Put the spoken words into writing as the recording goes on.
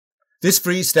This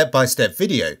free step-by-step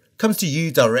video comes to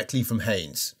you directly from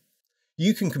Haynes.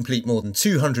 You can complete more than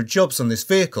 200 jobs on this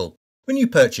vehicle when you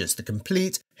purchase the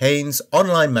complete Haynes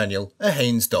online manual at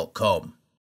haynes.com.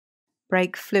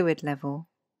 Brake fluid level.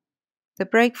 The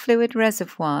brake fluid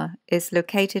reservoir is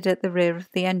located at the rear of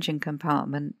the engine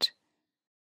compartment.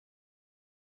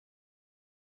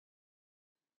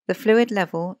 The fluid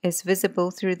level is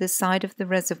visible through the side of the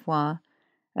reservoir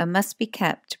and must be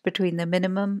kept between the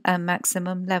minimum and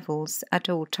maximum levels at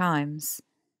all times.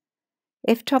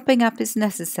 If topping up is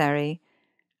necessary,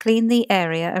 clean the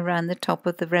area around the top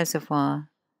of the reservoir.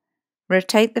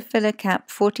 Rotate the filler cap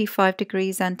 45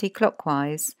 degrees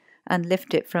anti-clockwise and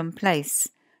lift it from place.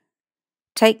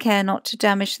 Take care not to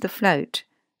damage the float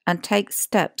and take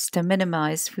steps to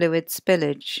minimize fluid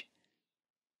spillage.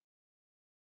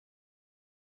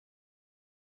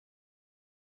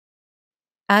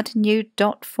 Add new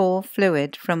 .4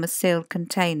 fluid from a sealed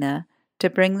container to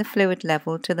bring the fluid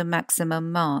level to the maximum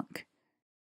mark.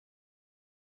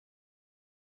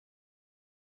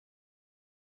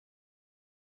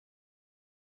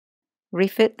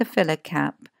 Refit the filler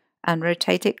cap and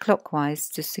rotate it clockwise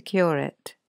to secure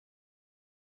it.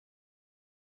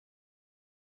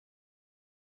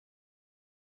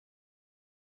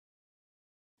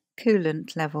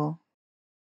 Coolant level.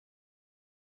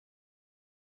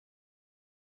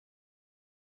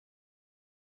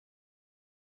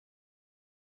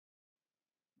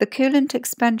 The coolant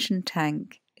expansion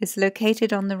tank is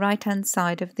located on the right-hand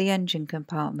side of the engine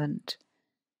compartment.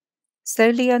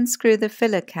 Slowly unscrew the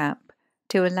filler cap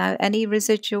to allow any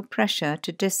residual pressure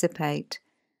to dissipate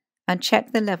and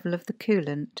check the level of the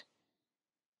coolant.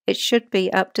 It should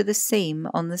be up to the seam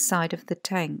on the side of the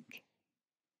tank.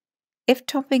 If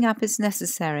topping up is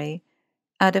necessary,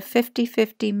 add a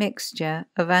 50-50 mixture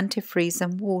of antifreeze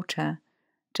and water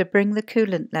to bring the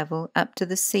coolant level up to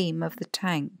the seam of the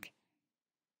tank.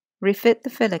 Refit the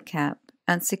filler cap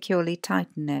and securely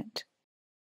tighten it.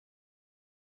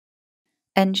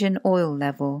 Engine oil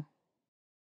level.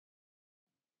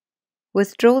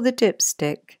 Withdraw the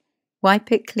dipstick,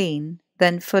 wipe it clean,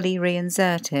 then fully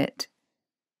reinsert it.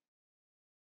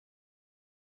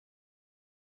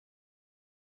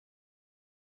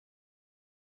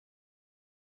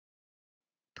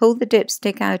 Pull the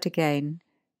dipstick out again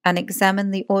and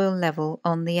examine the oil level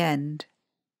on the end.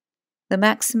 The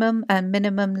maximum and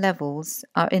minimum levels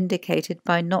are indicated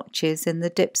by notches in the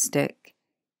dipstick.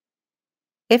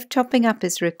 If topping up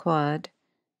is required,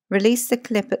 release the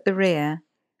clip at the rear,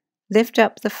 lift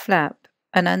up the flap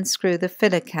and unscrew the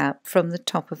filler cap from the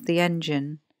top of the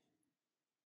engine.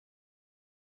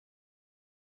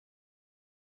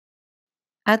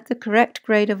 Add the correct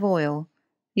grade of oil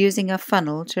using a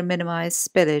funnel to minimize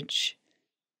spillage.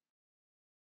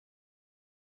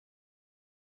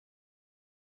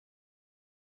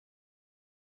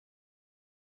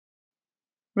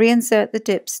 Reinsert the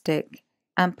dipstick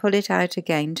and pull it out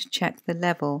again to check the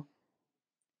level.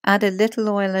 Add a little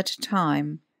oil at a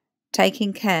time,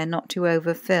 taking care not to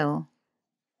overfill.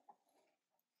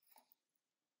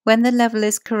 When the level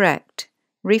is correct,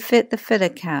 refit the filler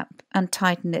cap and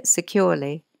tighten it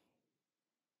securely.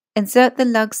 Insert the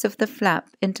lugs of the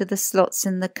flap into the slots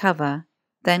in the cover,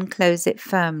 then close it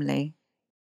firmly.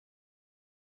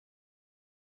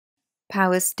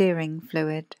 Power steering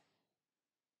fluid.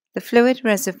 The fluid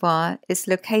reservoir is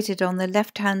located on the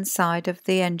left-hand side of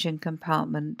the engine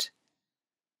compartment.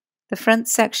 The front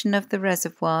section of the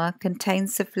reservoir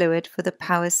contains the fluid for the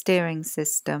power steering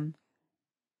system.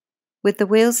 With the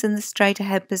wheels in the straight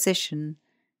ahead position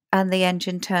and the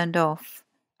engine turned off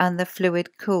and the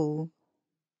fluid cool,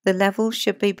 the level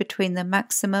should be between the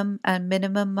maximum and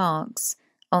minimum marks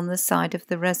on the side of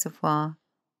the reservoir.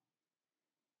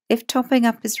 If topping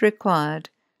up is required,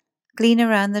 clean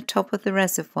around the top of the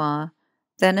reservoir,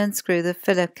 then unscrew the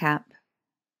filler cap.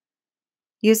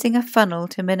 Using a funnel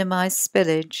to minimize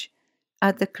spillage,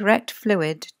 add the correct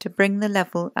fluid to bring the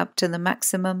level up to the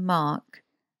maximum mark.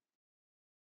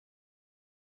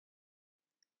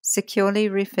 Securely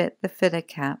refit the filler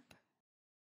cap.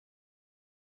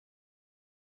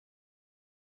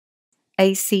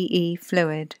 ACE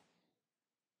fluid.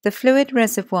 The fluid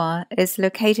reservoir is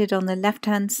located on the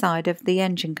left-hand side of the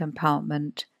engine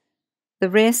compartment. The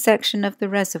rear section of the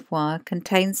reservoir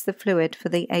contains the fluid for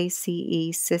the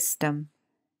ACE system.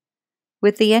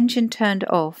 With the engine turned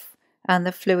off and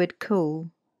the fluid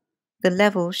cool, the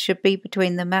level should be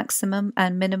between the maximum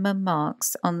and minimum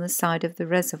marks on the side of the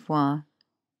reservoir.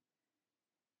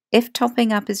 If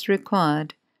topping up is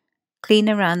required, clean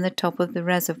around the top of the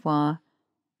reservoir,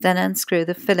 then unscrew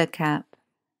the filler cap.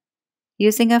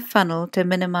 Using a funnel to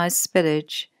minimize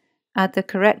spillage, add the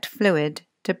correct fluid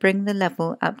to to bring the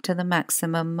level up to the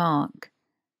maximum mark.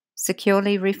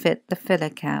 Securely refit the filler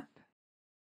cap.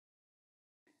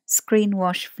 Screen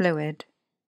wash fluid.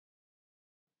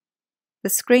 The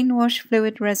screen wash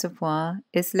fluid reservoir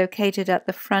is located at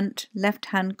the front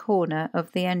left-hand corner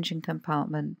of the engine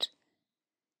compartment.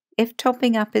 If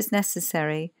topping up is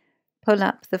necessary, pull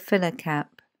up the filler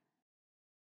cap.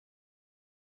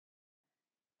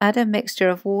 Add a mixture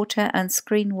of water and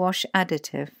screen wash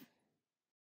additive.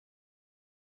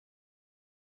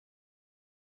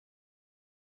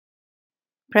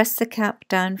 Press the cap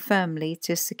down firmly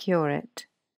to secure it.